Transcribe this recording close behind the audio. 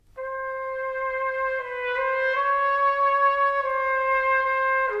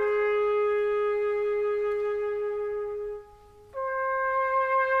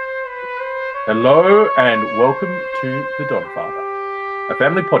Hello and welcome to The Donfather, a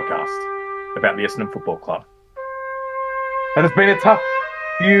family podcast about the Essendon Football Club. And it's been a tough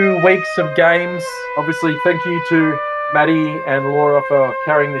few weeks of games. Obviously, thank you to Maddie and Laura for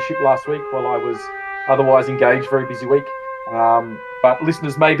carrying the ship last week while I was otherwise engaged. Very busy week. But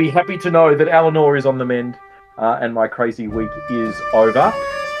listeners may be happy to know that Eleanor is on the mend and my crazy week is over.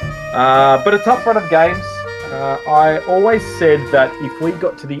 But a tough run of games. I always said that if we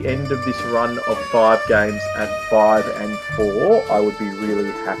got to the end of this run of 5 games at 5-4, I would be really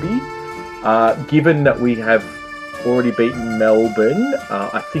happy. Given that we have already beaten Melbourne,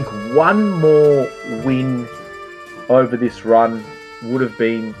 I think one more win over this run would have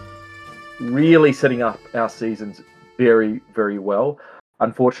been really setting up our seasons very, very well.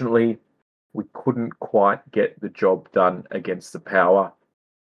 Unfortunately, we couldn't quite get the job done against the Power.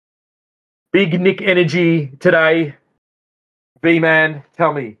 Big Nick energy today. B-Man,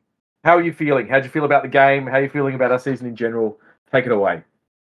 tell me, how are you feeling? How'd you feel about the game? How are you feeling about our season in general? Take it away.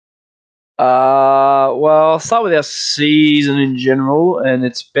 Well, I'll start with our season in general, and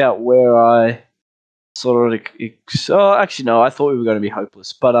it's about where I sort of. Actually, no, I thought we were going to be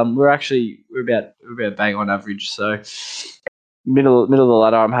hopeless, but we're about bang on average. So middle of the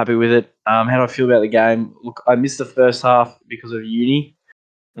ladder, I'm happy with it. How do I feel about the game? Look, I missed the first half because of uni.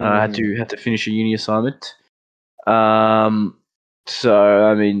 I had to finish a uni assignment. So I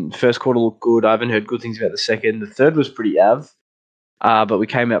mean, first quarter looked good. I haven't heard good things about the second. The third was pretty but we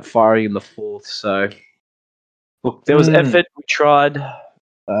came out firing in the fourth. So look, there was effort. We tried.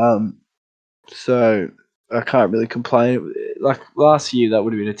 So I can't really complain. Like last year, that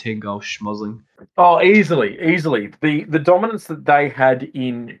would have been a 10-goal schmozzling. Oh, easily. The dominance that they had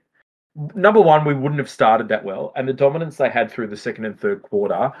in number one, we wouldn't have started that well, and the dominance they had through the second and third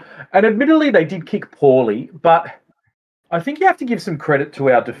quarter. And admittedly, they did kick poorly, but I think you have to give some credit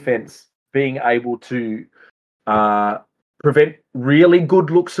to our defence being able to prevent really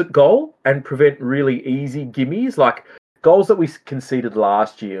good looks at goal and prevent really easy gimmies. Like goals that we conceded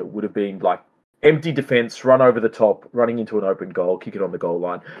last year would have been like empty defence, run over the top, running into an open goal, kick it on the goal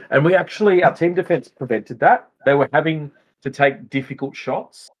line. And our team defence prevented that. They were having to take difficult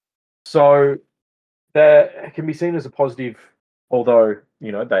shots. So that can be seen as a positive, although,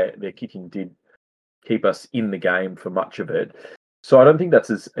 their kicking did keep us in the game for much of it. So I don't think that's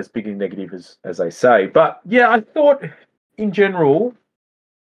as big a negative as they say. But yeah, I thought in general,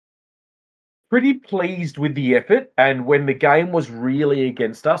 pretty pleased with the effort. And when the game was really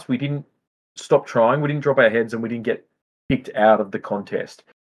against us, we didn't stop trying. We didn't drop our heads and we didn't get kicked out of the contest.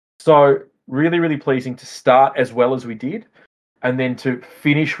 So really, really pleasing to start as well as we did. And then to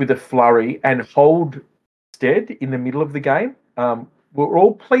finish with a flurry and hold stead in the middle of the game. Were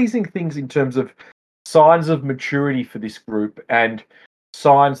all pleasing things in terms of signs of maturity for this group and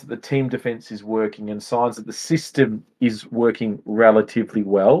signs that the team defence is working and signs that the system is working relatively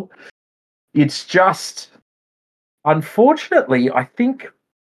well. It's just, unfortunately, I think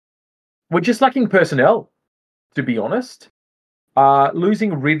we're just lacking personnel, to be honest.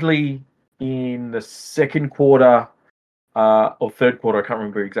 Losing Ridley in the second quarter or third quarter, I can't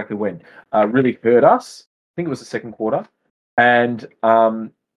remember exactly when, really hurt us. I think it was the second quarter. And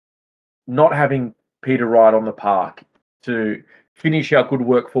not having Peter Wright on the park to finish our good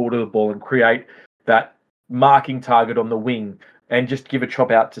work forward of the ball and create that marking target on the wing and just give a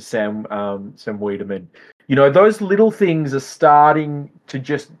chop out to Sam Wiedemann. Those little things are starting to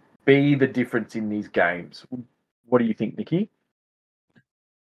just be the difference in these games. What do you think, Nikki?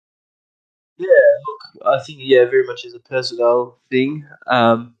 Yeah, look, I think very much is a personnel thing.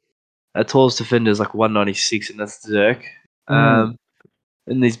 Our tallest defender is like 196, and that's Zerk. And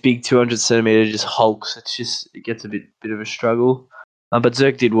these big 200 centimeter just hulks. It gets a bit of a struggle. But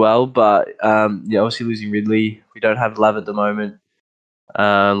Zerk did well. But obviously losing Ridley, we don't have Lav at the moment.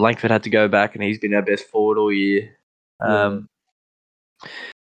 Langford had to go back, and he's been our best forward all year.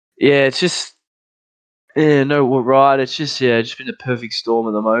 It's just we're right. It's just been a perfect storm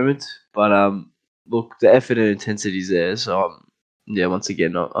at the moment. But look, the effort and intensity is there. So once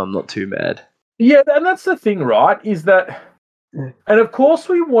again, I'm not too mad. Yeah, and that's the thing, right? Is that, and of course,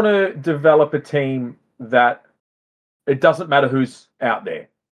 we want to develop a team that it doesn't matter who's out there.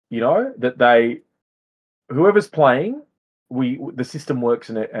 That whoever's playing, the system works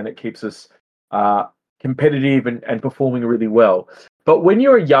in it and it keeps us competitive and performing really well. But when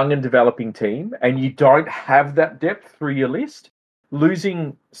you're a young and developing team and you don't have that depth through your list,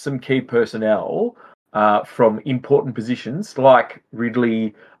 losing some key personnel from important positions like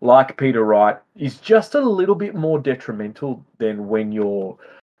Ridley, like Peter Wright, is just a little bit more detrimental than when you're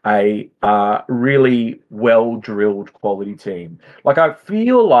a really well-drilled quality team. Like, I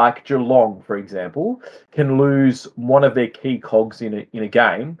feel like Geelong, for example, can lose one of their key cogs in a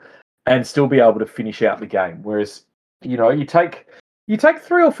game and still be able to finish out the game. Whereas, you take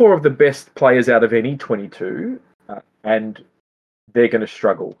 3 or 4 of the best players out of any 22, and they're going to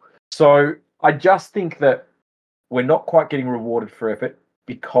struggle. So I just think that we're not quite getting rewarded for effort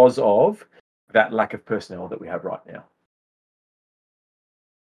because of that lack of personnel that we have right now.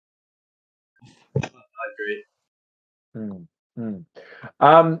 I agree.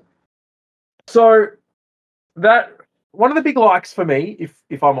 So that one of the big likes for me,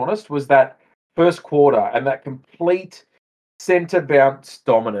 if I'm honest, was that first quarter and that complete centre bounce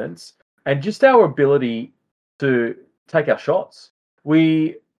dominance and just our ability to take our shots.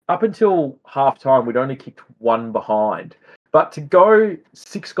 We, up until halftime, we'd only kicked 1 behind, but to go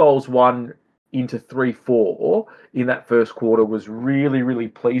 6 goals, 1 into 3-4 in that first quarter was really, really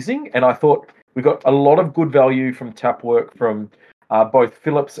pleasing. And I thought we got a lot of good value from tap work from both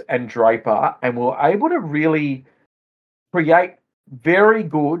Phillips and Draper, and we were able to really create very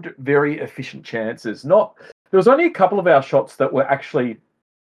good, very efficient chances. There was only a couple of our shots that were actually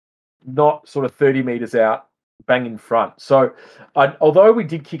not sort of 30 metres out, bang in front. So although we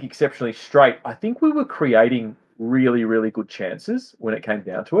did kick exceptionally straight, I think we were creating really, really good chances when it came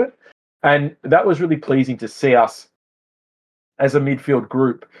down to it. And that was really pleasing to see us as a midfield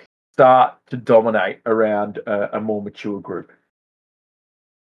group start to dominate around a more mature group.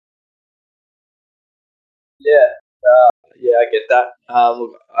 Yeah, I get that.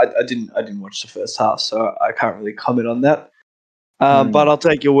 Look, I didn't watch the first half, so I can't really comment on that. But I'll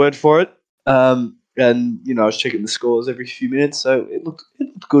take your word for it. And I was checking the scores every few minutes, so it looked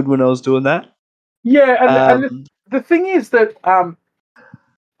good when I was doing that. Yeah, and the thing is that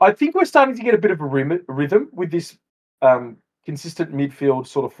I think we're starting to get a bit of a rhythm with this consistent midfield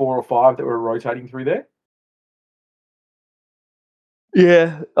sort of 4 or 5 that we're rotating through there.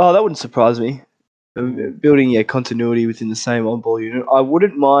 Yeah. Oh, that wouldn't surprise me. Building continuity within the same on-ball unit. I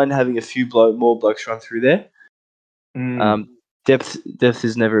wouldn't mind having a few more blokes run through there. Depth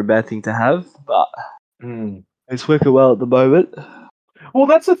is never a bad thing to have, but it's working well at the moment. Well,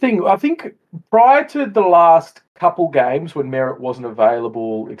 that's the thing. I think prior to the last couple games when Merritt wasn't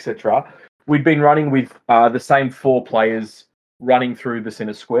available, etc., we'd been running with the same 4 players running through the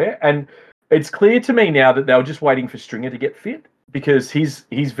centre square. And it's clear to me now that they were just waiting for Stringer to get fit, because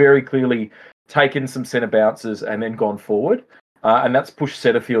he's very clearly taken some centre bounces and then gone forward. And that's pushed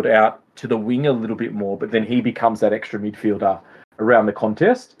Setterfield out to the wing a little bit more, but then he becomes that extra midfielder around the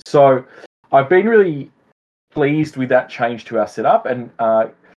contest. So I've been really pleased with that change to our setup, and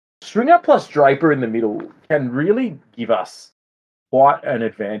Stringer plus Draper in the middle can really give us quite an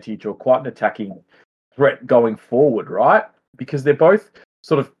advantage or quite an attacking threat going forward, right? Because they're both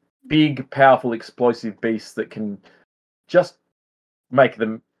sort of big, powerful, explosive beasts that can just make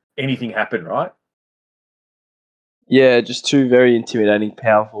anything happen, right? Yeah, just 2 very intimidating,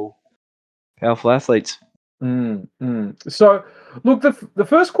 powerful athletes. So, look, the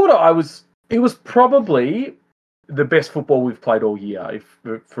first quarter, it was probably the best football we've played all year,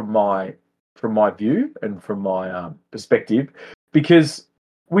 from my view and from my perspective, because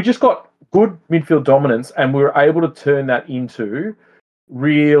we just got good midfield dominance and we were able to turn that into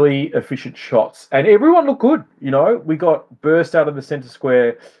really efficient shots, and everyone looked good. We got burst out of the centre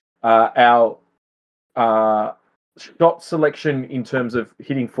square. Our shot selection in terms of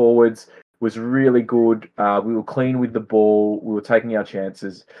hitting forwards was really good. We were clean with the ball. We were taking our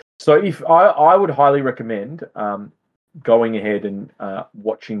chances. So if I would highly recommend going ahead and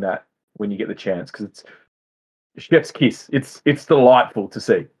watching that when you get the chance, because it's chef's kiss. It's delightful to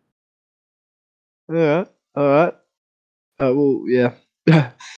see. Yeah. All right. Well, yeah.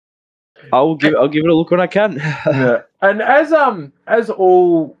 I'll give it a look when I can. Yeah. And as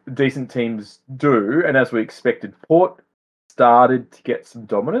all decent teams do, and as we expected, Port started to get some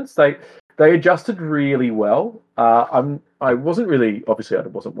dominance. They adjusted really well. I wasn't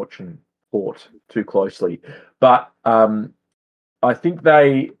watching Port too closely, but I think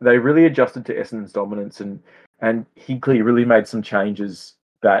they really adjusted to Essendon's dominance, and Hinckley really made some changes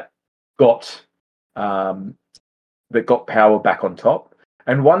that got power back on top.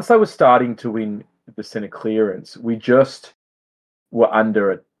 And once they were starting to win the centre clearance, we just were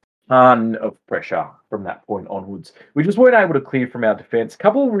under a ton of pressure from that point onwards. We just weren't able to clear from our defence. A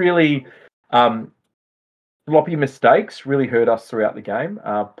couple really sloppy mistakes really hurt us throughout the game.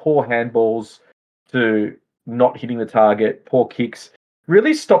 Poor handballs to not hitting the target, poor kicks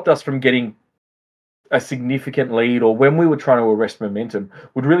really stopped us from getting a significant lead, or when we were trying to arrest momentum,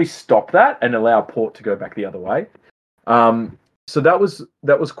 would really stop that and allow Port to go back the other way. So that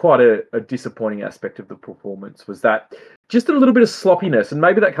was quite a disappointing aspect of the performance, was that just a little bit of sloppiness, and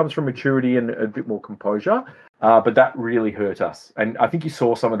maybe that comes from maturity and a bit more composure, but that really hurt us. And I think you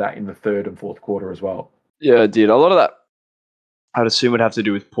saw some of that in the third and fourth quarter as well. Yeah, it did. A lot of that, I'd assume, would have to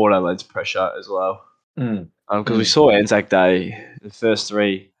do with Port Adelaide's pressure as well. Because we saw Anzac Day, the first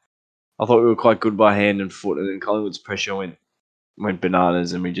three, I thought we were quite good by hand and foot, and then Collingwood's pressure went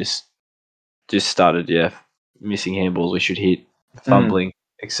bananas, and we just started, missing handballs we should hit, fumbling,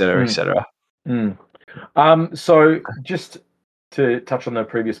 etc., etc. So just to touch on the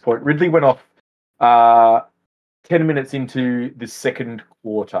previous point, Ridley went off 10 minutes into the second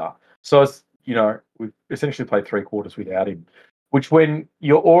quarter. So it's, we've essentially played 3 quarters without him, which, when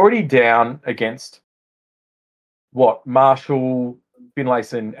you're already down against Marshall,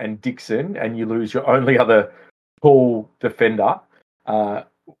 Finlayson and Dixon, and you lose your only other tall defender,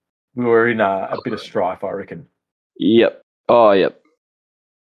 we were in a bit of strife, I reckon. Yep. Oh, yep.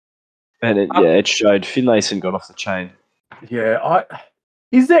 And it showed. Finlayson got off the chain. Yeah.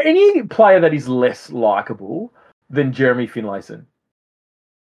 Is there any player that is less likable than Jeremy Finlayson?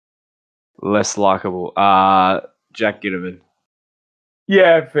 Less likable. Jack Ginnivan.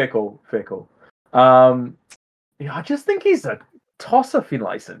 Yeah, fair call. I just think he's a tosser,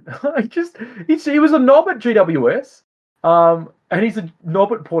 Finlayson. He was a knob at GWS, and he's a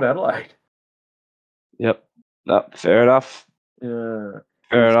knob at Port Adelaide. Yep. No, fair enough. Yeah.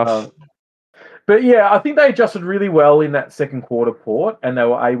 Fair enough. But yeah, I think they adjusted really well in that second quarter, Port, and they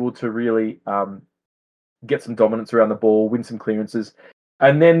were able to really get some dominance around the ball, win some clearances.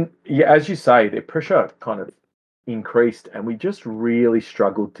 And then, as you say, their pressure kind of increased, and we just really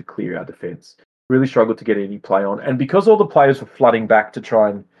struggled to clear our defence. Really struggled to get any play on. And because all the players were flooding back to try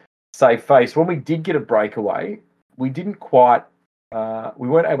and save face, when we did get a breakaway, we didn't quite, we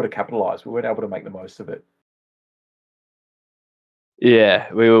weren't able to capitalise. We weren't able to make the most of it.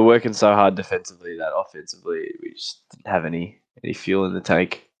 Yeah, we were working so hard defensively that offensively we just didn't have any fuel in the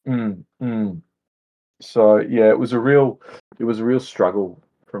tank. So yeah, it was a real struggle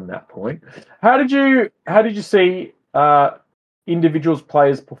from that point. How did you see individuals,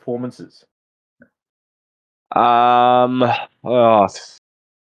 players' performances? Like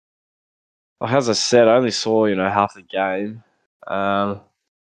as I said, I only saw half the game.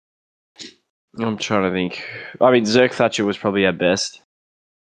 I'm trying to think. I mean, Zerk Thatcher was probably our best.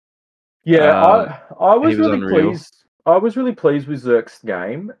 Yeah, I was really unreal. pleased. I was really pleased with Zerk's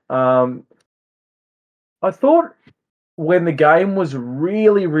game. I thought when the game was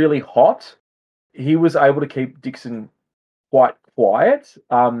really, really hot, he was able to keep Dixon quite quiet.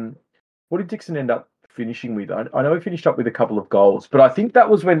 What did Dixon end up finishing with? I know he finished up with a couple of goals, but I think that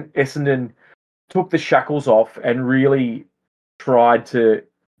was when Essendon took the shackles off and really tried to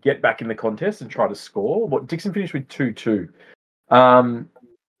get back in the contest and try to score. Dixon finished with 2-2.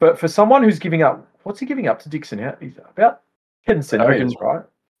 But for someone who's giving up, what's he giving up to Dixon? He's about 10 centimetres, right?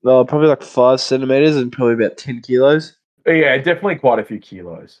 No, probably like 5 centimetres and probably about 10 kilos. Yeah, definitely quite a few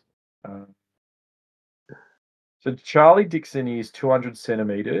kilos. So Charlie Dixon is 200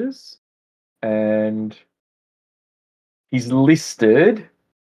 centimetres, and he's listed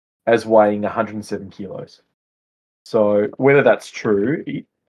as weighing 107 kilos. So whether that's true,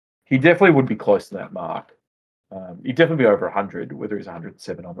 he definitely would be close to that mark. He'd definitely be over 100. Whether he's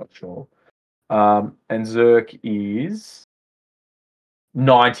 107, I'm not sure. And Zerk is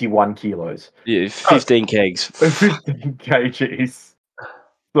 91 kilos. Yeah, 15 kegs. 15 kgs.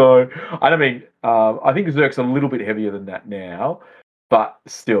 So, I mean, I think Zerk's a little bit heavier than that now, but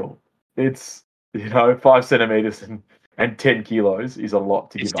still, it's, 5 centimetres and 10 kilos is a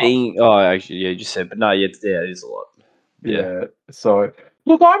lot to 15, give up. Oh, actually, yeah, you just said, but no, it is a lot. Yeah. So,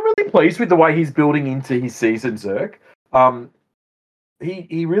 look, I'm really pleased with the way he's building into his season, Zerk.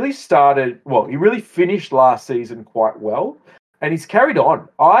 He really he really finished last season quite well, and he's carried on.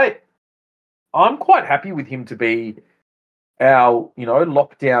 I'm quite happy with him to be our,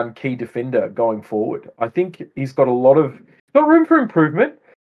 lockdown key defender going forward. I think he's got room for improvement.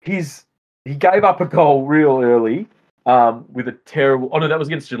 He gave up a goal real early with a terrible... Oh, no, that was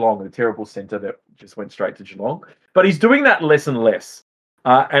against Geelong, a terrible centre that just went straight to Geelong. But he's doing that less and less.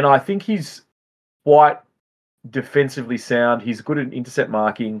 And I think he's quite defensively sound. He's good at intercept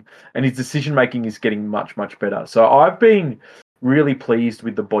marking, and his decision-making is getting much, much better. So I've been really pleased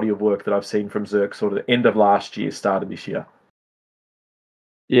with the body of work that I've seen from Zerk sort of the end of last year, start of this year.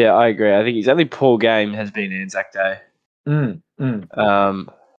 Yeah, I agree. I think his only poor game has been Anzac Day. And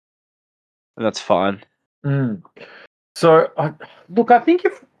that's fine. So, I think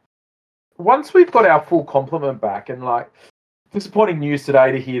once we've got our full complement back, and disappointing news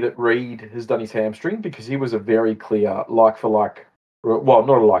today to hear that Reed has done his hamstring because he was a very clear like for like. Well,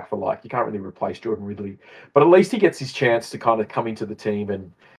 not a like for like. You can't really replace Jordan Ridley, but at least he gets his chance to kind of come into the team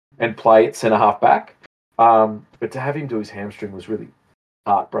and play at centre half back. But to have him do his hamstring was really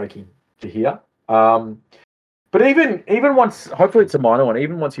heartbreaking to hear. But even once, hopefully it's a minor one.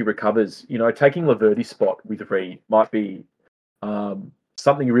 Even once he recovers, taking Laverty's spot with Reed might be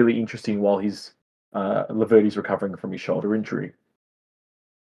something really interesting while Laverty's recovering from his shoulder injury.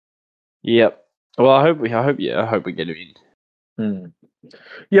 Yep. Well, I hope we get him in.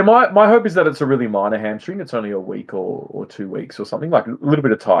 Yeah, my hope is that it's a really minor hamstring. It's only a week or 2 weeks or something, like a little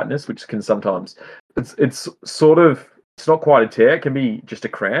bit of tightness, which can sometimes it's not quite a tear. It can be just a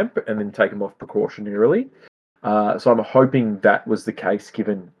cramp, and then take him off precautionarily. So I'm hoping that was the case,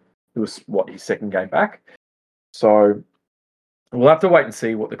 given it was his second game back. So we'll have to wait and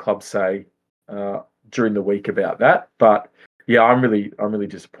see what the clubs say during the week about that. But yeah, I'm really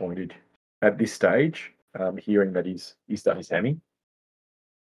disappointed at this stage, hearing that he's done his hammy.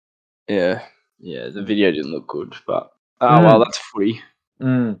 Yeah, the video didn't look good, but well, that's footy.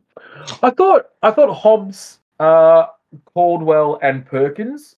 I thought Hobbs, Caldwell, and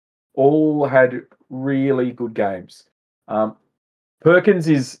Perkins all had really good games. Perkins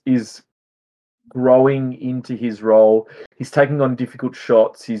is growing into his role. He's taking on difficult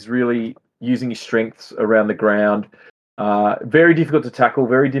shots. He's really using his strengths around the ground. Very difficult to tackle,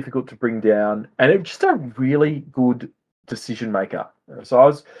 very difficult to bring down, and it's just a really good decision maker. So I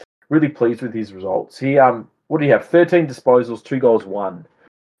was really pleased with his results. He what do you have? 13 disposals, 2 goals, 1.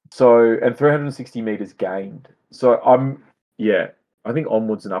 So, and 360 meters gained. So I think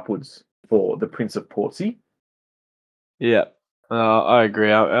onwards and upwards for the Prince of Portsea. Yeah, I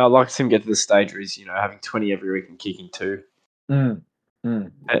agree. I like to see him get to the stage where he's having 20 every week and kicking 2.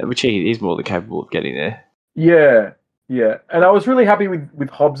 Which he's more than capable of getting there. Yeah, and I was really happy with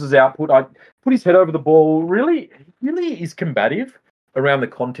Hobbs's output. I put his head over the ball. Really is combative around the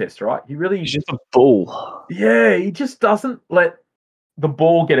contest, right? He's just a bull. Yeah, he just doesn't let the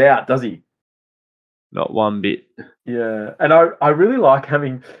ball get out, does he? Not one bit. Yeah, and I really like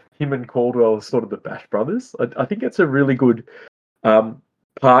having him and Caldwell as sort of the Bash brothers. I think it's a really good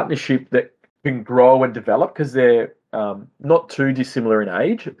partnership that can grow and develop because they're not too dissimilar in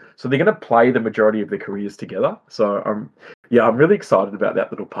age. So they're going to play the majority of their careers together. So I'm really excited about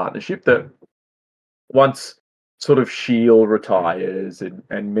that little partnership that once sort of Shield retires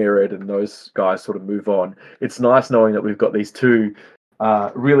and Merritt and those guys sort of move on, it's nice knowing that we've got these two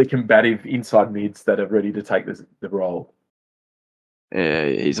really combative inside mids that are ready to take the role. Yeah,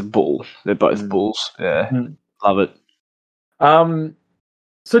 he's a bull. They're both bulls. Yeah, love it.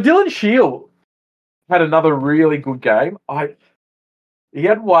 So Dylan Shield had another really good game. He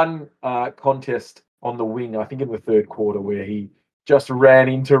had one contest on the wing, I think in the third quarter, where he just ran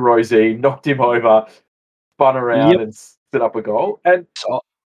into Rosé, knocked him over, spun around and set up a goal. And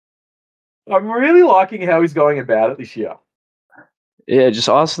I'm really liking how he's going about it this year. Yeah, just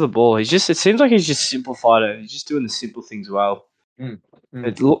ask for the ball. It seems like he's just simplified it. He's just doing the simple things well.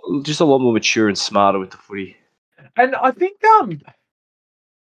 It's just a lot more mature and smarter with the footy. And I think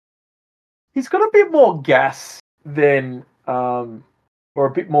he's got a bit more gas than or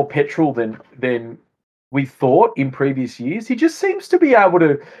a bit more petrol than we thought in previous years. He just seems to be able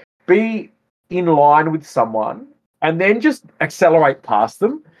to be in line with someone and then just accelerate past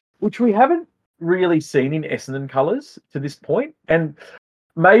them, which we haven't really seen in Essendon colours to this point. And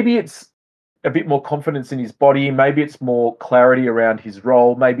maybe it's a bit more confidence in his body. Maybe it's more clarity around his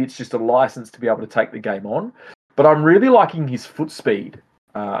role. Maybe it's just a license to be able to take the game on. But I'm really liking his foot speed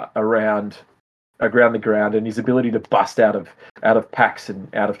around the ground and his ability to bust out of packs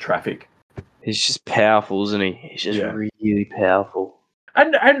and out of traffic. He's just powerful, isn't he? He's just really powerful.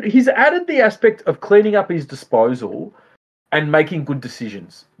 And he's added the aspect of cleaning up his disposal and making good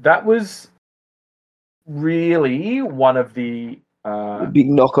decisions. That was really one of the big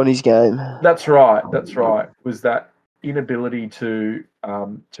knock on his game. That's right. Was that inability to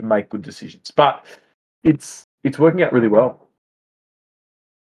make good decisions. But it's working out really well.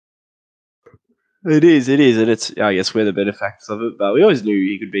 It is, and it's, I guess, we're the benefactors of it, but we always knew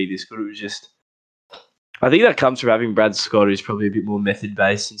he could be this good. It was just, I think that comes from having Brad Scott, who's probably a bit more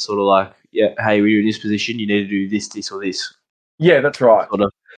method-based and sort of like, hey, when you're in this position, you need to do this, this, or this. Yeah, that's right. Sort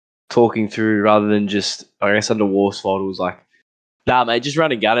of talking through rather than just, I guess, under Worsfold, it was like, nah, mate, just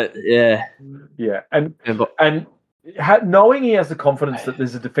run and gun it. Yeah. Yeah, and knowing he has the confidence that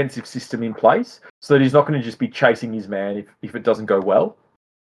there's a defensive system in place so that he's not going to just be chasing his man if it doesn't go well.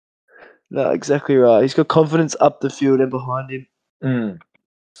 No, exactly right. He's got confidence up the field and behind him.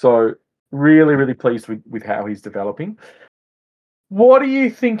 So really, really pleased with how he's developing. What are you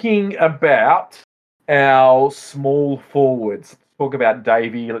thinking about our small forwards? Let's talk about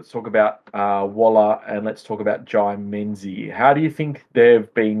Davey. Let's talk about Waller, and let's talk about Jai Menzie. How do you think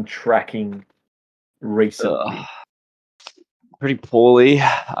they've been tracking recently? Pretty poorly.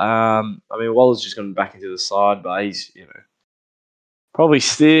 Waller's just gone back into the side, but he's probably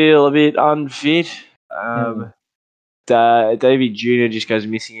still a bit unfit. Davey Jr. just goes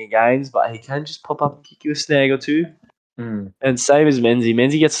missing in games, but he can just pop up and kick you a snag or two. And same as Menzie.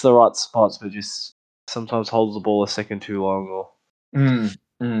 Menzie gets to the right spots, but just sometimes holds the ball a second too long or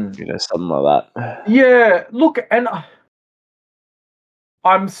something like that. Yeah, look, and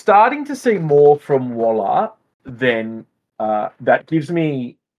I'm starting to see more from Waller than that gives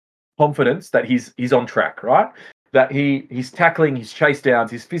me confidence that he's on track, right? That he's tackling, his chase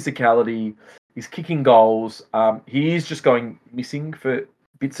downs, his physicality, he's kicking goals. He is just going missing for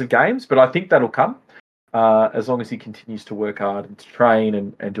bits of games, but I think that'll come as long as he continues to work hard and to train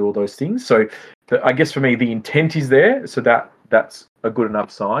and do all those things. So I guess for me, the intent is there, so that's a good enough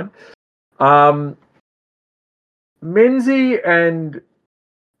sign. Menzie and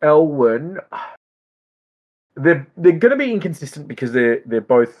Elwyn, they're going to be inconsistent because they're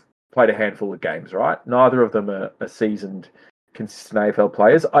both played a handful of games, right? Neither of them are seasoned, consistent AFL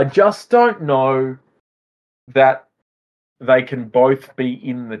players. I just don't know that they can both be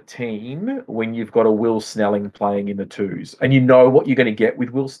in the team when you've got a Will Snelling playing in the twos, and you know what you're going to get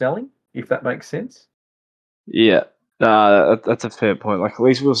with Will Snelling, if that makes sense. Yeah, that's a fair point. Like, at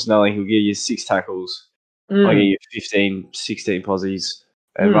least Will Snelling, he'll give you 6 tackles, I'll give you 15, 16 posies,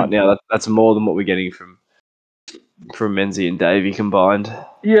 and right now that's more than what we're getting from Menzie and Davey combined.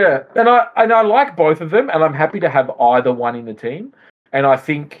 Yeah, and I like both of them, and I'm happy to have either one in the team. And I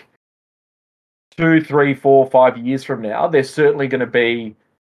think 2, 3, 4, 5 years from now, there's certainly going to be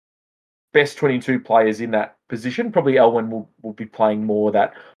best 22 players in that position. Probably Elwyn will be playing more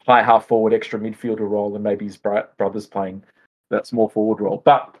that high half forward, extra midfielder role, and maybe his brother's playing that small forward role.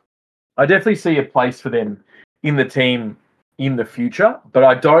 But I definitely see a place for them in the team in the future. But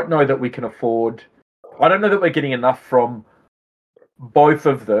I don't know that we can afford. I don't know that we're getting enough from both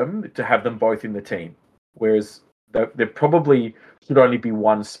of them to have them both in the team. Whereas there probably should only be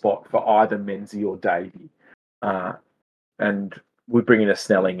one spot for either Menzie or Davey. And we bring in a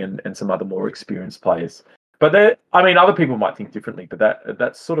Snelling and some other more experienced players. But other people might think differently, but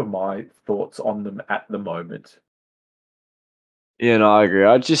that's sort of my thoughts on them at the moment. Yeah, no, I agree.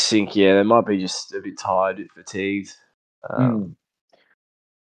 I just think, they might be just a bit tired, a bit fatigued. Yeah,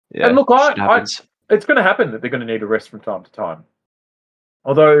 and look, it's going to happen that they're going to need a rest from time to time.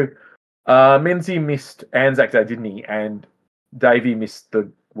 Although Menzie missed Anzac Day, didn't he? And Davey missed the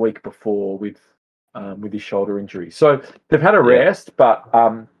week before with his shoulder injury. So they've had a rest, but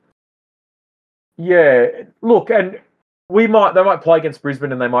look, and they might play against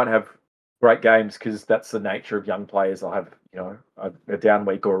Brisbane and they might have great games because that's the nature of young players. They'll have a down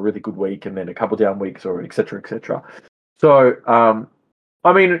week or a really good week, and then a couple down weeks, or et cetera, et cetera. So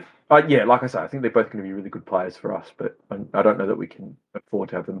like I say, I think they're both going to be really good players for us, but I don't know that we can afford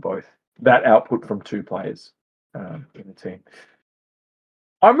to have them both. That output from 2 players in the team.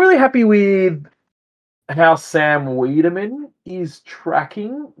 I'm really happy with how Sam Wiedemann is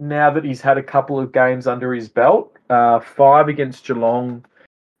tracking now that he's had a couple of games under his belt. 5 against Geelong,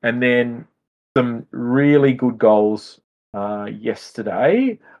 and then some really good goals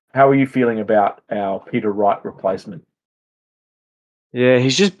yesterday. How are you feeling about our Peter Wright replacement? Yeah,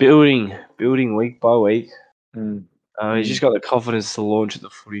 he's just building week by week. He's just got the confidence to launch at the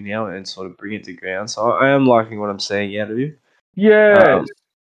footy now and sort of bring it to ground. So I am liking what I'm seeing out of him. Yeah.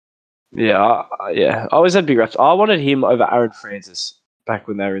 I always had big raps. I wanted him over Aaron Francis back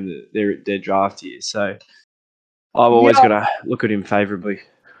when they were in their draft year. So I'm always going to look at him favourably.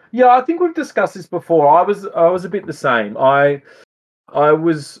 Yeah, I think we've discussed this before. I was a bit the same. I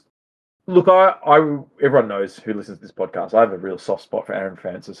was. Look, everyone knows who listens to this podcast. I have a real soft spot for Aaron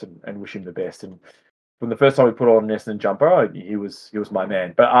Francis and wish him the best. And from the first time we put on an Essendon jumper, he was my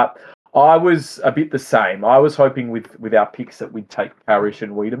man. But I was a bit the same. I was hoping with our picks that we'd take Parrish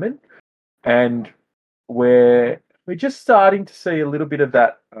and Wiedemann, and we're just starting to see a little bit of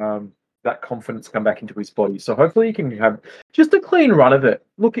that confidence come back into his body. So hopefully he can have just a clean run of it.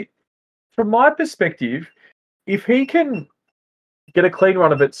 Look, from my perspective, if he can get a clean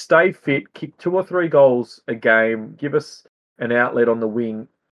run of it, stay fit, kick 2 or 3 goals a game, give us an outlet on the wing,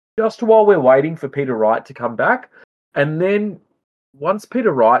 just while we're waiting for Peter Wright to come back. And then once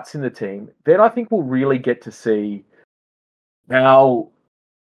Peter Wright's in the team, then I think we'll really get to see how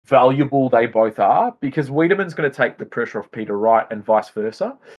valuable they both are, because Wiedemann's going to take the pressure off Peter Wright and vice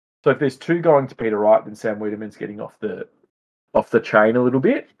versa. So if there's 2 going to Peter Wright, then Sam Wiedemann's getting off the off the chain a little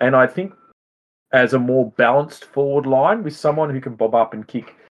bit. And I think as a more balanced forward line with someone who can bob up and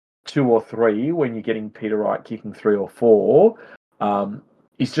kick 2 or 3 when you're getting Peter Wright kicking 3 or 4,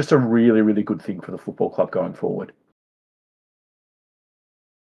 is just a really, really good thing for the football club going forward.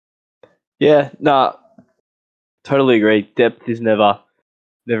 Yeah, no, totally agree. Depth is never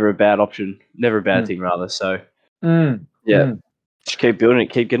a bad option, never a bad thing, rather. So, just keep building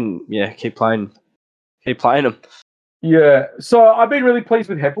it, keep playing them. Yeah, so I've been really pleased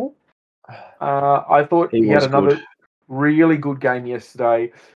with Heppel. I thought he had another really good game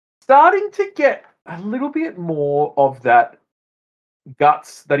yesterday. Starting to get a little bit more of that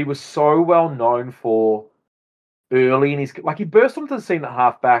guts that he was so well known for early in his... Like, he burst onto the scene at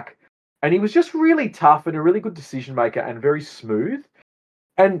halfback, and he was just really tough and a really good decision maker and very smooth.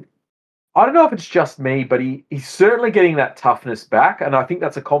 And I don't know if it's just me, but he's certainly getting that toughness back, and I think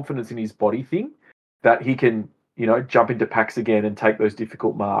that's a confidence in his body thing, that he can, jump into packs again and take those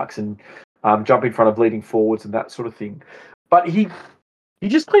difficult marks and jump in front of leading forwards and that sort of thing. But he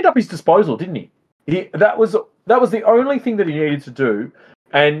just cleaned up his disposal, didn't he? That was the only thing that he needed to do.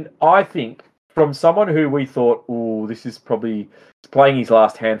 And I think from someone who we thought, this is probably playing his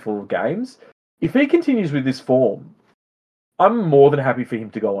last handful of games, if he continues with this form, I'm more than happy for him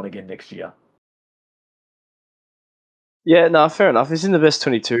to go on again next year. Yeah, no, fair enough. He's in the best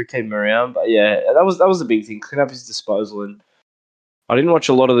 22, came around, but yeah, that was the big thing. Clean up his disposal, and I didn't watch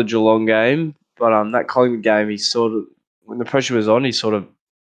a lot of the Geelong game, but that Collingwood game, he sort of, when the pressure was on, he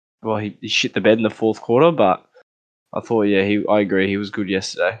shit the bed in the fourth quarter. But I thought, I agree, he was good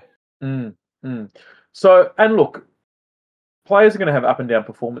yesterday. So, and look, players are going to have up and down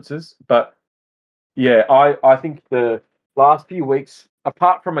performances, but yeah, I think the last few weeks,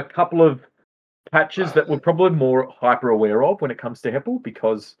 apart from a couple of patches that we're probably more hyper aware of when it comes to Heppel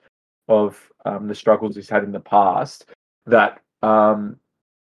because of the struggles he's had in the past, that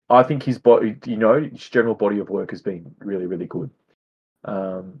I think his body, his general body of work has been really, really good.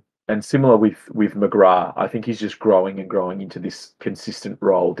 And similar with McGrath, I think he's just growing and growing into this consistent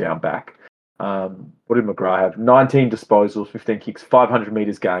role down back. What did McGrath have? 19 disposals, 15 kicks, 500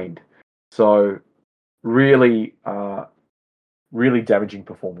 metres gained. So really, really damaging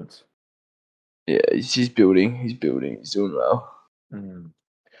performance. Yeah, he's building. He's doing well.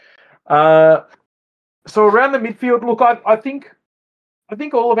 So around the midfield, look, I think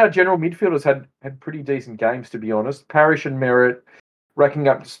all of our general midfielders had pretty decent games, to be honest. Parrish and Merritt racking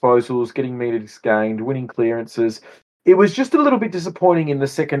up disposals, getting metres gained, winning clearances. It was just a little bit disappointing in the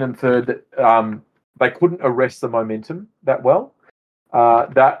second and third that they couldn't arrest the momentum that well.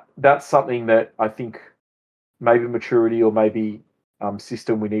 That's something that I think maybe maturity or maybe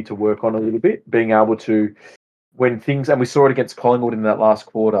system we need to work on a little bit, being able to, when things, and we saw it against Collingwood in that last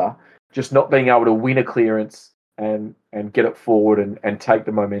quarter, just not being able to win a clearance and get it forward and take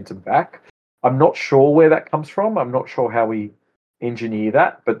the momentum back. I'm not sure where that comes from. I'm not sure how we engineer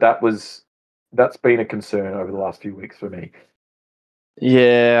that, but that's been a concern over the last few weeks for me.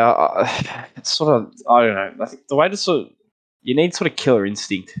 Yeah, it's sort of, I don't know. I think the way to you need sort of killer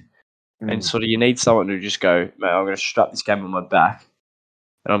instinct. And sort of you need someone to just go, mate, I'm going to strap this game on my back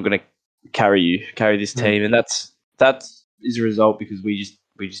and I'm going to carry this team. And that is a result because we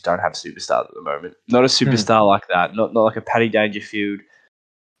just don't have superstars at the moment. Not a superstar like that. Not like a Paddy Dangerfield,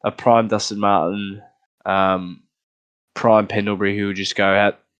 a prime Dustin Martin, prime Pendlebury who would just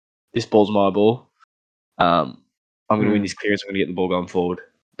go, this ball's my ball. I'm going to win this clearance. I'm going to get the ball going forward.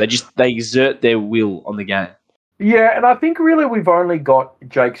 They exert their will on the game. Yeah, and I think really we've only got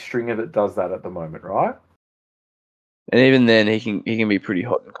Jake Stringer that does that at the moment, right? And even then, he can be pretty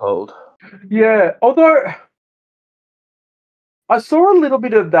hot and cold. Yeah, although I saw a little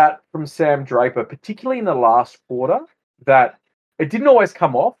bit of that from Sam Draper, particularly in the last quarter, that it didn't always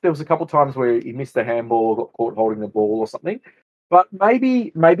come off. There was a couple of times where he missed a handball or got caught holding the ball or something. But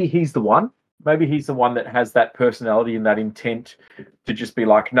maybe he's the one. Maybe he's the one that has that personality and that intent to just be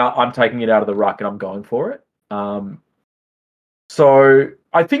like, no, I'm taking it out of the ruck and I'm going for it. So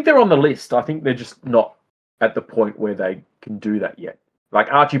I think they're on the list. I think they're just not at the point where they can do that yet. Like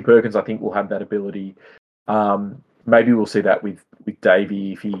Archie Perkins, I think will have that ability. Maybe we'll see that with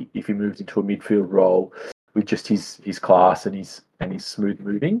Davey if he moves into a midfield role with just his class and his smooth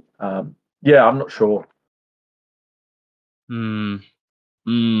moving. Yeah, I'm not sure.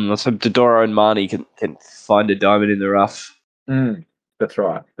 Let's hope Dodoro and Marnie can find a diamond in the rough. That's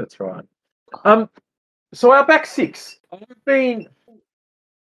right. So our back six, I've been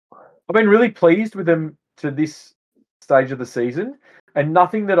really pleased with them to this stage of the season, and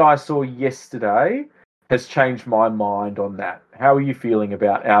nothing that I saw yesterday has changed my mind on that. How are you feeling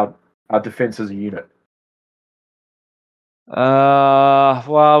about our defence as a unit?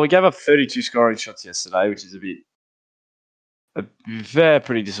 Well, we gave up 32 scoring shots yesterday, which is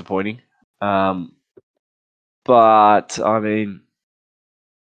pretty disappointing. But I mean,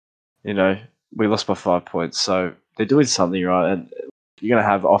 we lost by 5 points, so they're doing something right, and you're going to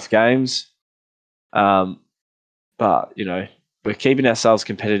have off games. But we're keeping ourselves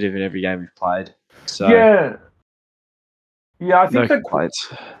competitive in every game we've played. So yeah. I think I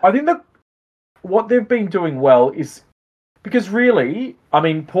think that what they've been doing well is because really, I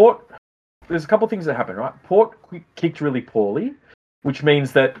mean, Port. There's a couple of things that happen, right? Port kicked really poorly, which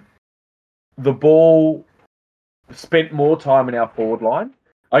means that the ball spent more time in our forward line,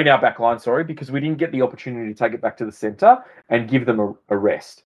 in our back line, sorry, because we didn't get the opportunity to take it back to the centre and give them a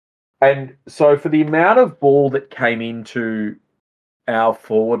rest. And so for the amount of ball that came into our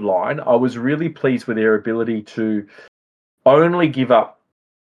forward line, I was really pleased with their ability to only give up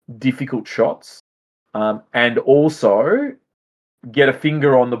difficult shots and also get a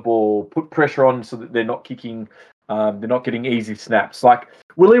finger on the ball, put pressure on so that they're not kicking, they're not getting easy snaps. Like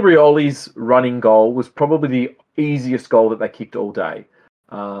Willie Rioli's running goal was probably the easiest goal that they kicked all day.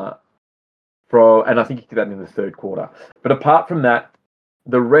 And I think he kicked that in the third quarter. But apart from that,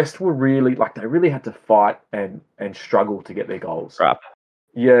 the rest were really, they really had to fight and struggle to get their goals. Crap.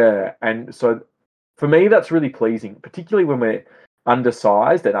 Yeah, and so for me, that's really pleasing, particularly when we're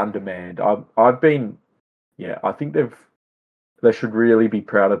undersized and undermanned. I think they should really be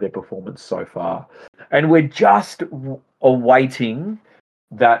proud of their performance so far. And we're just awaiting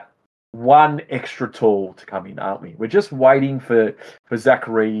that one extra tool to come in, aren't we? We're just waiting for Zach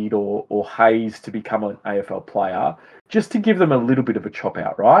Reed or Hayes to become an AFL player, just to give them a little bit of a chop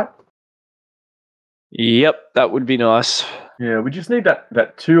out, right? Yep, that would be nice. Yeah, we just need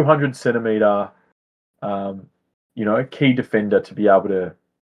that 200 centimetre, key defender to be able to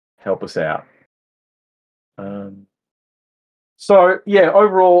help us out. So yeah,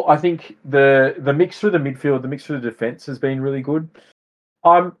 overall, I think the mix through the midfield, the mix through the defence has been really good.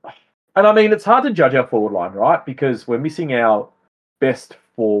 And I mean, it's hard to judge our forward line, right? Because we're missing our best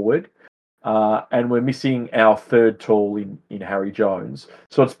forward, and we're missing our third tall in Harry Jones.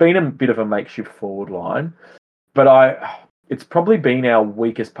 So it's been a bit of a makeshift forward line, but it's probably been our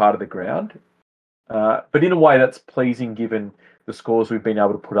weakest part of the ground. But in a way, that's pleasing given the scores we've been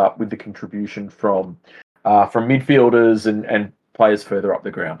able to put up with the contribution from midfielders and players further up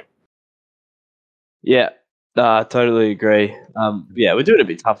the ground. Yeah, I totally agree. We're doing a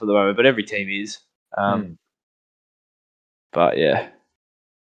bit tough at the moment, but every team is. But yeah.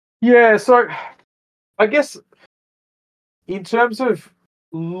 Yeah, so I guess in terms of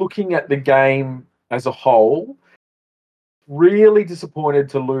looking at the game as a whole, really disappointed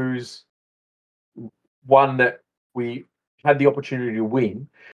to lose one that we had the opportunity to win,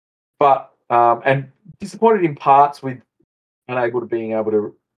 but and disappointed in parts with unable to being able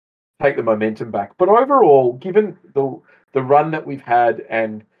to take the momentum back. But overall, given the run that we've had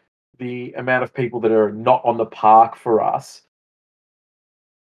and the amount of people that are not on the park for us,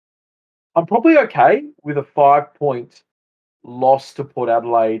 I'm probably okay with a 5-point loss to Port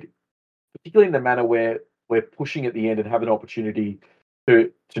Adelaide, particularly in the manner where we're pushing at the end and have an opportunity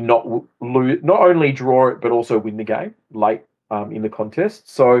to not lose, not only draw it, but also win the game late in the contest.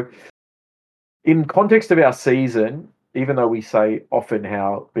 So in context of our season, even though we say often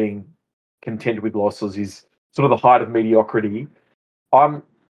how being content with losses is sort of the height of mediocrity, I'm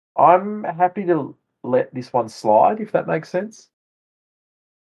happy to let this one slide, if that makes sense.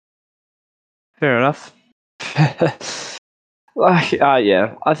 Fair enough.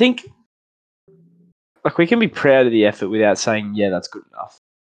 Yeah, I think we can be proud of the effort without saying, yeah, that's good enough.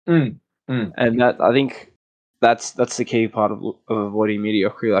 And that, I think that's the key part of avoiding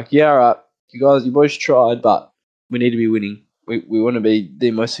mediocrity. All right, you boys tried, but we need to be winning. We want to be the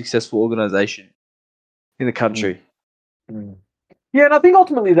most successful organisation in the country. Yeah, and I think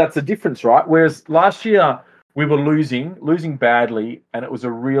ultimately that's the difference, right? Whereas last year we were losing badly, and it was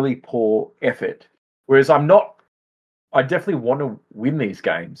a really poor effort. Whereas I definitely want to win these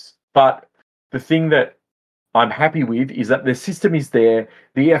games. But the thing that I'm happy with is that the system is there,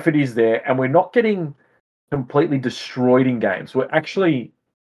 the effort is there, and we're not getting completely destroyed in games. We're actually,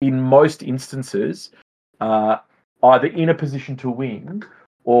 in most instances, either in a position to win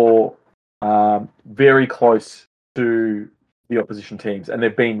or very close to the opposition teams. And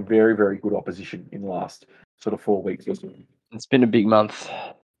they've been very, very good opposition in the last sort of 4 weeks. It's been a big month.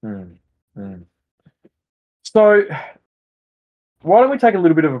 So why don't we take a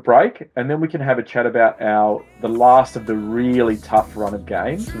little bit of a break, and then we can have a chat about the last of the really tough run of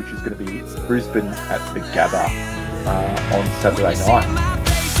games, which is going to be Brisbane at the Gabba on Saturday night.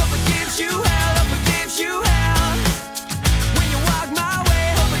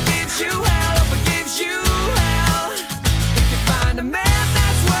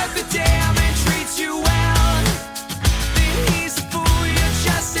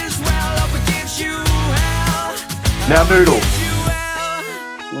 Now, Noodle,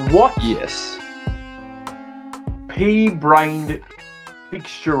 what Yes. pea-brained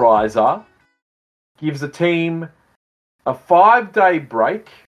fixturizer gives a team a 5-day break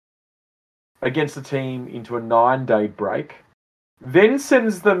against a team into a 9-day break, then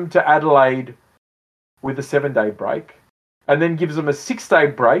sends them to Adelaide with a 7-day break, and then gives them a 6-day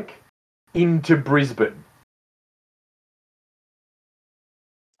break into Brisbane?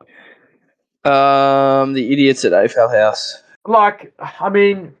 The idiots at AFL House. Like, I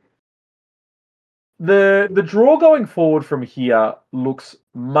mean, the draw going forward from here looks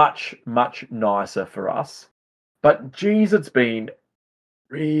much, much nicer for us. But geez, it's been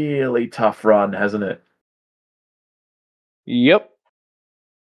really tough run, hasn't it? Yep.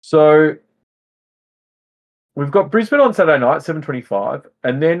 So we've got Brisbane on Saturday night, 7:25,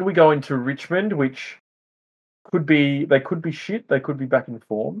 and then we go into Richmond, which could be shit, they could be back in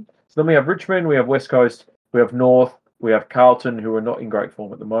form. So then we have Richmond, we have West Coast, we have North, we have Carlton, who are not in great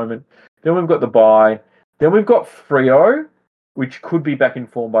form at the moment. Then we've got the bye. Then we've got Freo, which could be back in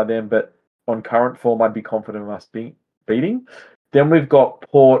form by then, but on current form, I'd be confident of us beating. Then we've got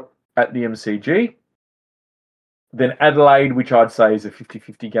Port at the MCG. Then Adelaide, which I'd say is a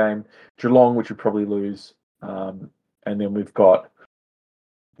 50-50 game. Geelong, which would probably lose. And then we've got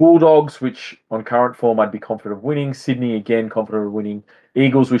Bulldogs, which on current form I'd be confident of winning. Sydney, again, confident of winning.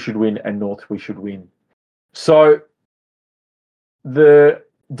 Eagles, we should win. And North, we should win. So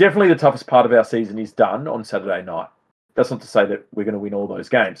definitely the toughest part of our season is done on Saturday night. That's not to say that we're going to win all those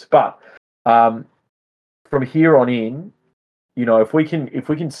games. But from here on in, you know, if we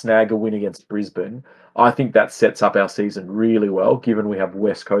can snag a win against Brisbane, I think that sets up our season really well, given we have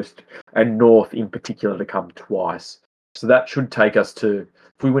West Coast and North in particular to come twice. So that should take us to,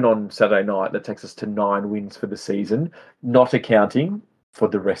 if we win on Saturday night, that takes us to 9 wins for the season, not accounting for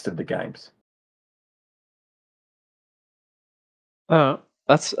the rest of the games.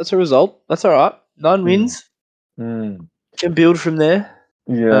 That's a result. That's all right. 9 wins. Can build from there.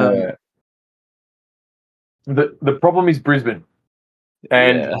 Yeah. The problem is Brisbane.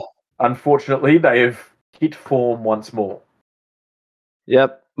 And unfortunately, they have hit form once more.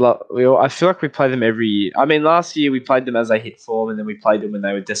 Yep. I feel like we play them every year. I mean, last year we played them as they hit form, and then we played them when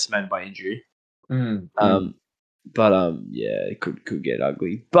they were decimated by injury. But it could get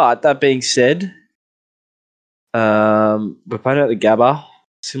ugly. But that being said, we're playing at the Gabba,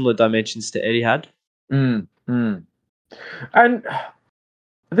 similar dimensions to Etihad. And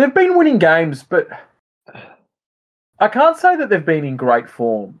they've been winning games, but I can't say that they've been in great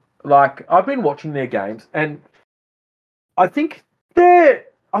form. Like, I've been watching their games, and I think they're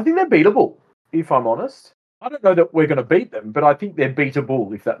beatable, if I'm honest. I don't know that we're going to beat them, but I think they're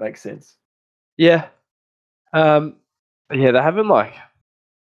beatable, if that makes sense. Yeah. They haven't like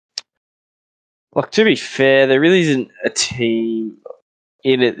to be fair, there really isn't a team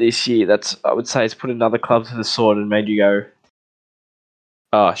in it this year that's, I would say, it's put another club to the sword and made you go,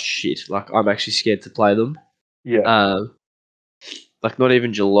 oh shit, like I'm actually scared to play them. Yeah. Like not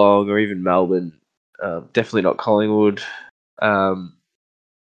even Geelong or even Melbourne. Definitely not Collingwood.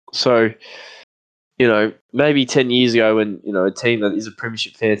 So, you know, maybe 10 years ago when, you know, a team that is a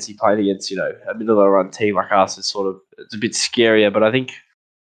premiership fancy played against, you know, a middle of the run team like us, it's a bit scarier. But I think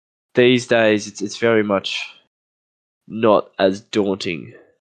these days it's very much not as daunting.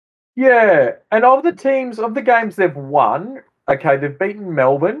 Yeah. And of the games they've won, okay, they've beaten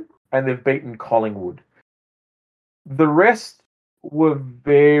Melbourne and they've beaten Collingwood. The rest were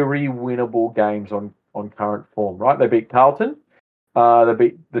very winnable games on current form, right? They beat Carlton. They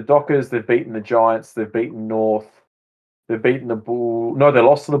beat the Dockers. They've beaten the Giants. They've beaten North. They've beaten they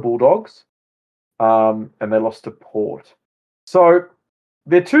lost to the Bulldogs. And they lost to Port. So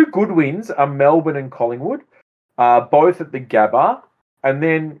their 2 good wins are Melbourne and Collingwood, both at the Gabba. And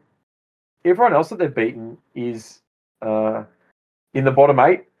then everyone else that they've beaten is in the bottom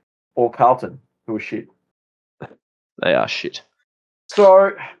 8 or Carlton, who are shit. They are shit.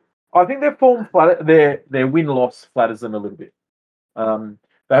 So I think their form their win-loss flatters them a little bit.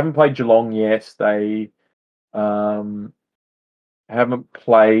 They haven't played Geelong yet. They haven't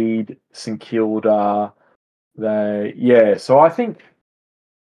played St Kilda. So I think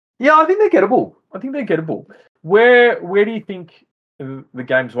they're gettable. Where do you think the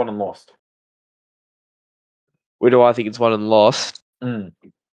game's won and lost? Where do I think it's won and lost? The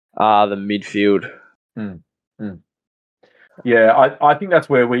midfield. Yeah, I think that's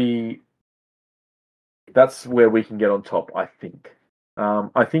where we can get on top, I think.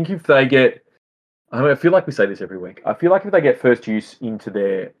 I think if they get, I feel like we say this every week. I feel like if they get first use into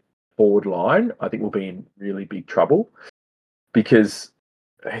their forward line, I think we'll be in really big trouble because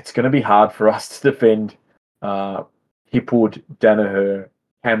it's going to be hard for us to defend Hipwood, Danaher,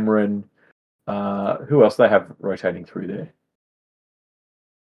 Cameron. Who else they have rotating through there?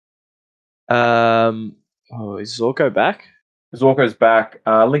 Is Zorko back? Zorko's back.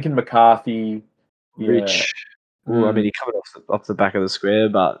 Lincoln McCarthy. Yeah. Rich. Well, I mean, he coming off the back of the square,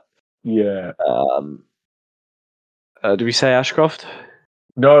 but yeah. Did we say Ashcroft?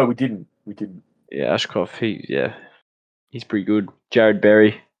 No, we didn't. Yeah, Ashcroft. He's pretty good. Jared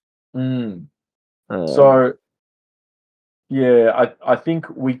Berry. So, yeah, I think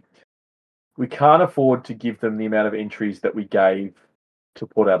we can't afford to give them the amount of entries that we gave to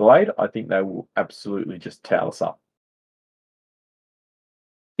Port Adelaide. I think they will absolutely just towel us up.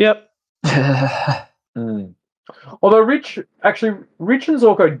 Yep. Although Rich and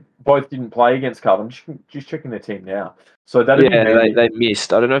Zorko both didn't play against Carlton. Just checking their team now. So that they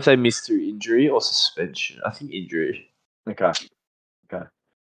missed. I don't know if they missed through injury or suspension. I think injury. Okay.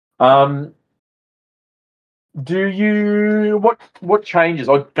 Do you what changes?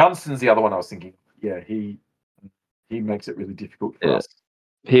 Oh, Gunston's the other one I was thinking. Yeah, he makes it really difficult for us.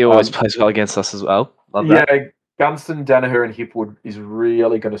 He always plays well against us as well. Love that. Yeah, Gunston, Danaher, and Hipwood is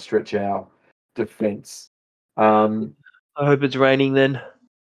really going to stretch our defence. I hope it's raining then.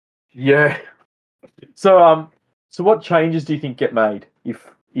 Yeah. So what changes do you think get made, if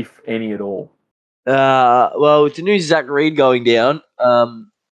any at all? Well, with the new Zach Reid going down, I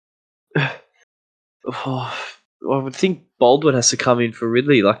would think Baldwin has to come in for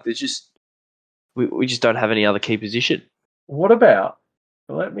Ridley. Like, there's just we just don't have any other key position. What about?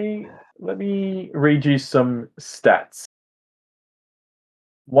 Let me read you some stats.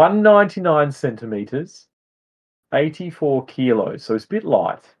 199 centimeters, 84 kilos. So it's a bit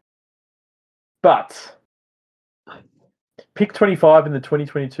light, but pick 25 in the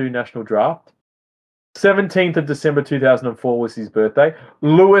 2022 national draft. 17th of December 2004 was his birthday.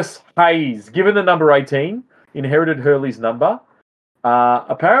 Lewis Hayes, given the number 18, inherited Hurley's number.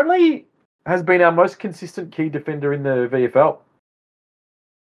 Apparently has been our most consistent key defender in the VFL.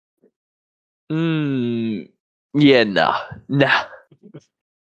 Yeah, nah.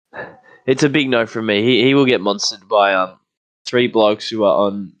 It's a big no from me. He will get monstered by three blokes who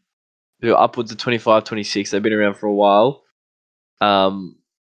are upwards of 25, 26. They've been around for a while.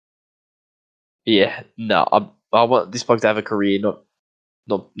 Yeah, no. I want this bloke to have a career, not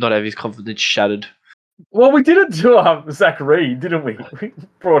have his confidence shattered. Well, we did it to Zach Reid, didn't we? We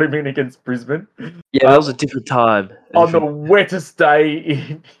brought him in against Brisbane. Yeah, that was a different time. On the wettest day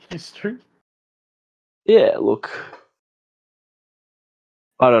in history. Yeah, look.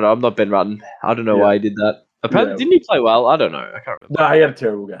 I don't know. I'm not Ben Rutten. I don't know why he did that. Apparently, didn't he play well? I don't know. I can't remember. No, he had a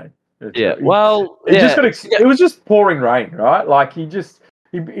terrible game. It was just pouring rain, right? Like he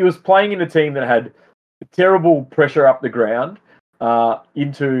was playing in a team that had terrible pressure up the ground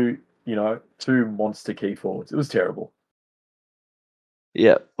into, two monster key forwards. It was terrible.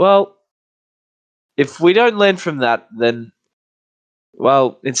 Yeah. Well, if we don't learn from that, then,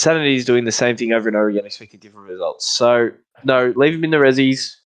 insanity is doing the same thing over and over again, expecting different results. So, no, leave him in the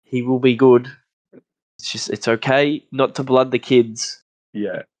resis. He will be good. It's okay not to blood the kids.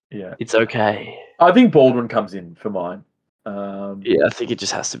 Yeah. It's okay. I think Baldwin comes in for mine. I think it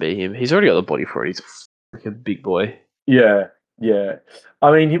just has to be him. He's already got the body for it. He's like a big boy. Yeah.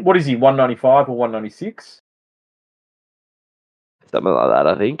 I mean, what is he, 195 or 196? Something like that,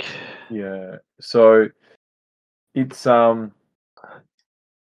 I think. Yeah. So it's I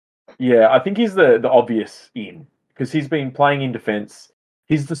think he's the obvious in because he's been playing in defence.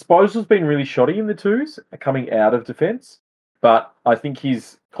 His disposal's been really shoddy in the twos coming out of defence, but I think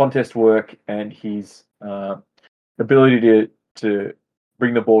his contest work and his ability to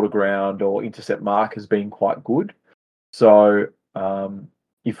bring the ball to ground or intercept mark has been quite good. So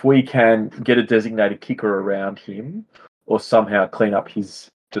if we can get a designated kicker around him or somehow clean up his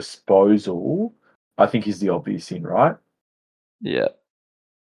disposal, I think he's the obvious in, right? Yeah.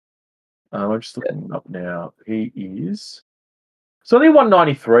 I'm just looking him up now. He is... It's only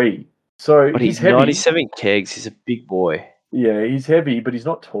 193. So but he's heavy. 97 kegs. He's a big boy. Yeah, he's heavy, but he's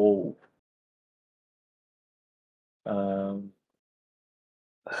not tall.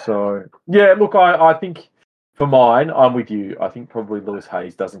 So, yeah, look, I think for mine, I'm with you. I think probably Lewis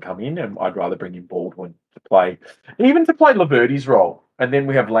Hayes doesn't come in, and I'd rather bring in Baldwin to play Laverty's role. And then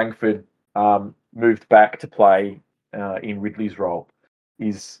we have Langford moved back to play in Ridley's role,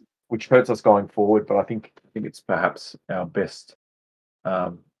 which hurts us going forward. But I think it's perhaps our best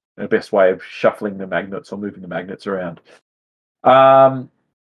way of shuffling the magnets or moving the magnets around.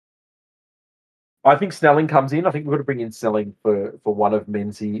 I think Snelling comes in. I think we've got to bring in Snelling for one of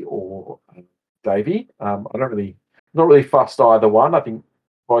Menzies or Davey. I'm not really fussed either one. I think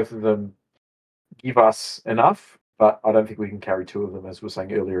both of them give us enough. but I don't think we can carry two of them, as we were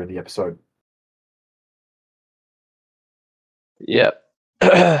saying earlier in the episode. Yeah.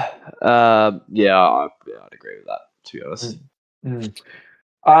 I'd agree with that, to be honest.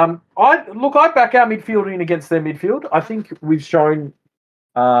 I back our midfield in against their midfield. I think we've shown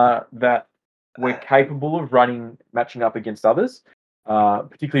that we're capable of matching up against others,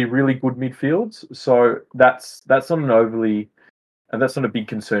 particularly really good midfields. So that's not that's not a big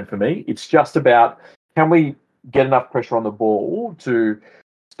concern for me. It's just about, can we get enough pressure on the ball to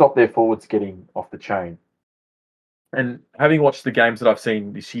stop their forwards getting off the chain. And having watched the games that I've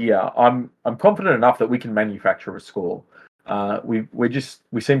seen this year, I'm confident enough that we can manufacture a score. We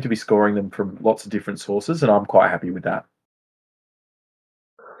seem to be scoring them from lots of different sources, and I'm quite happy with that.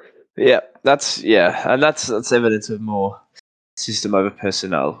 Yeah, that's evidence of more system over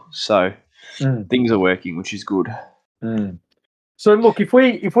personnel. So things are working, which is good. So look, if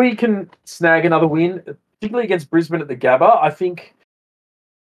we can snag another win, particularly against Brisbane at the Gabba, I think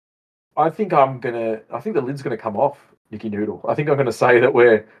the lid's gonna come off, Nicky Noodle. I think I'm gonna say that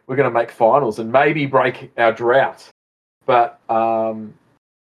we're gonna make finals and maybe break our drought. But another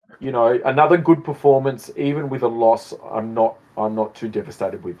good performance, even with a loss, I'm not too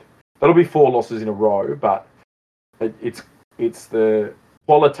devastated with. That'll be 4 losses in a row, but it's the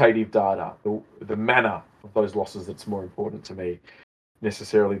qualitative data, the manner of those losses that's more important to me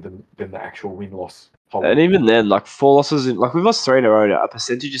necessarily than the actual win-loss. And even then, 4 losses, we've lost 3 in a row. Our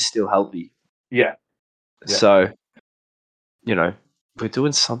percentage is still healthy. Yeah. So, we're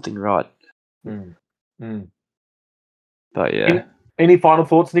doing something right. But yeah. Any final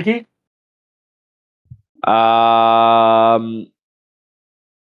thoughts, Nicky? Go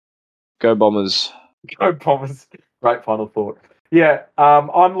Bombers. Go Bombers. Great final thought. Yeah,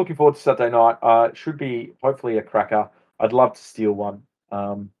 I'm looking forward to Saturday night. It should be hopefully a cracker. I'd love to steal one.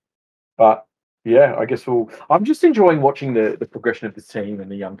 But yeah, I guess I'm just enjoying watching the progression of this team and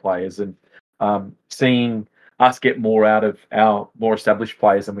the young players, and seeing us get more out of our more established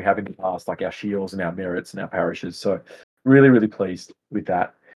players than we have in the past, like our Shields and our Merritts and our Parishes. So really, really pleased with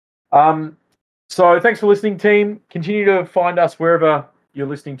that. So thanks for listening, team. Continue to find us wherever you're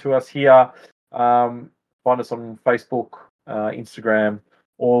listening to us here. Find us on Facebook, Instagram,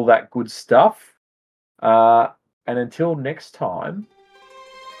 all that good stuff. And until next time,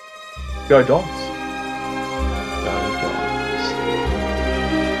 go Dons.